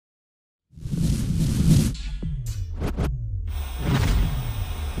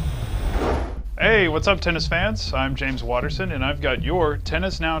Hey, what's up, tennis fans? I'm James Watterson, and I've got your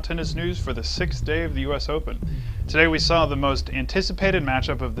Tennis Now tennis news for the 6th day of the US Open. Today we saw the most anticipated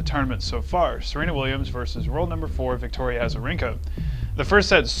matchup of the tournament so far, Serena Williams versus world number 4 Victoria Azarenka. The first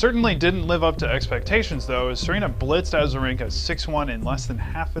set certainly didn't live up to expectations though, as Serena blitzed Azarenka 6-1 in less than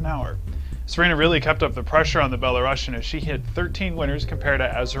half an hour. Serena really kept up the pressure on the Belarusian as she hit 13 winners compared to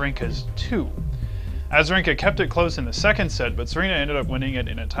Azarenka's 2. Azarenka kept it close in the second set, but Serena ended up winning it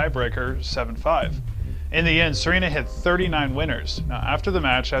in a tiebreaker 7-5. In the end, Serena hit 39 winners. Now, after the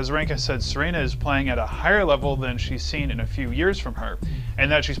match, Azarenka said Serena is playing at a higher level than she's seen in a few years from her, and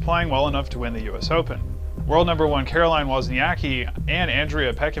that she's playing well enough to win the US Open. World number 1 Caroline Wozniacki and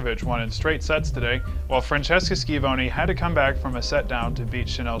Andrea Petkovic won in straight sets today, while Francesca Schiavone had to come back from a set down to beat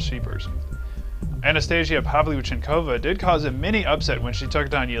Chanel Scheepers. Anastasia Pavlyuchenkova did cause a mini upset when she took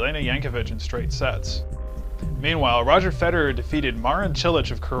down Jelena Jankovic in straight sets. Meanwhile, Roger Federer defeated Marin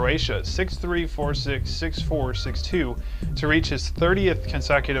Cilic of Croatia 6-3, 4-6, 6-4, 6-2 to reach his 30th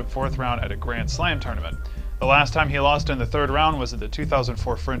consecutive fourth round at a Grand Slam tournament. The last time he lost in the third round was at the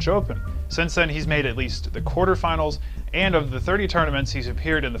 2004 French Open. Since then, he's made at least the quarterfinals, and of the 30 tournaments, he's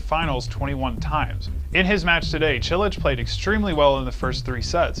appeared in the finals 21 times. In his match today, Cilic played extremely well in the first 3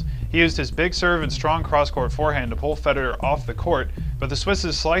 sets. He used his big serve and strong cross-court forehand to pull Federer off the court, but the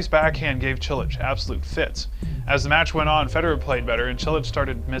Swiss's slice backhand gave Cilic absolute fits. As the match went on, Federer played better, and Cilic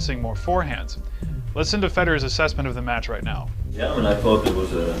started missing more forehands. Listen to Federer's assessment of the match right now. Yeah, I thought it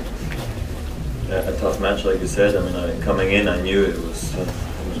was a tough match, like you said. Coming in, I knew it was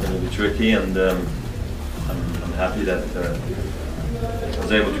going to be tricky, and I'm happy that I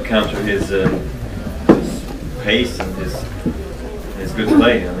was able to counter his pace and his good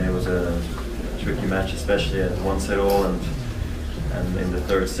play. It was a tricky match, especially at 1-set-all, and in the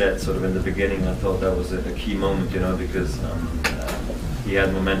third set, sort of in the beginning, I thought that was a key moment, because he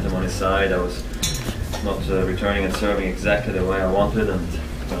had momentum on his side. I was not returning and serving exactly the way I wanted, and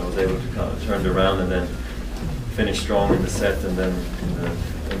I was able to kind of turn it around and then finish strong in the set, and then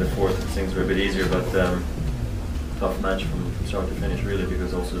in the fourth things were a bit easier, but tough match from start to finish really,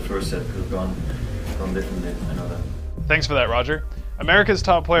 because also the first set could have gone differently. I know that. Thanks for that, Roger. America's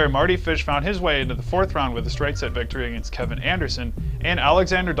top player Mardy Fish found his way into the fourth round with a straight set victory against Kevin Anderson, and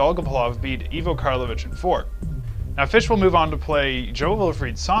Alexander Dolgopolov beat Ivo Karlovic in 4. Now Fish will move on to play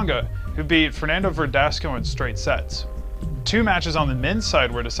Jo-Wilfried Tsonga, who beat Fernando Verdasco in straight sets. 2 matches on the men's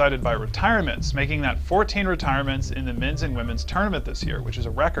side were decided by retirements, making that 14 retirements in the men's and women's tournament this year, which is a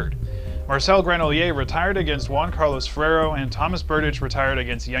record. Marcel Granollers retired against Juan Carlos Ferrero, and Thomas Berdych retired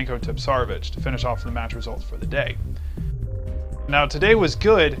against Janko Tipsarevic to finish off the match results for the day. Now today was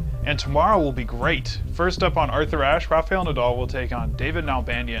good, and tomorrow will be great. First up on Arthur Ashe, Rafael Nadal will take on David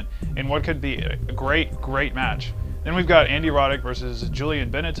Nalbandian in what could be a great match. Then we've got Andy Roddick versus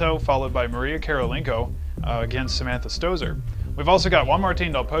Julian Benneteau, followed by Maria Karolinko against Samantha Stosur. We've also got Juan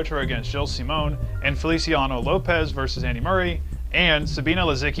Martín del Potro against Gilles Simon, and Feliciano Lopez versus Andy Murray, and Sabina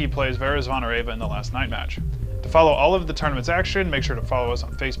Lisicki plays Vera Zvonareva in the last night match. To follow all of the tournament's action, make sure to follow us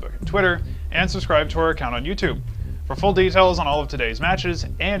on Facebook and Twitter, and subscribe to our account on YouTube. For full details on all of today's matches,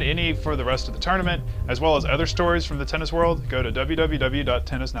 and any for the rest of the tournament, as well as other stories from the tennis world, go to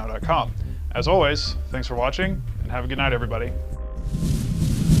www.tennisnow.com. As always, thanks for watching, and have a good night, everybody.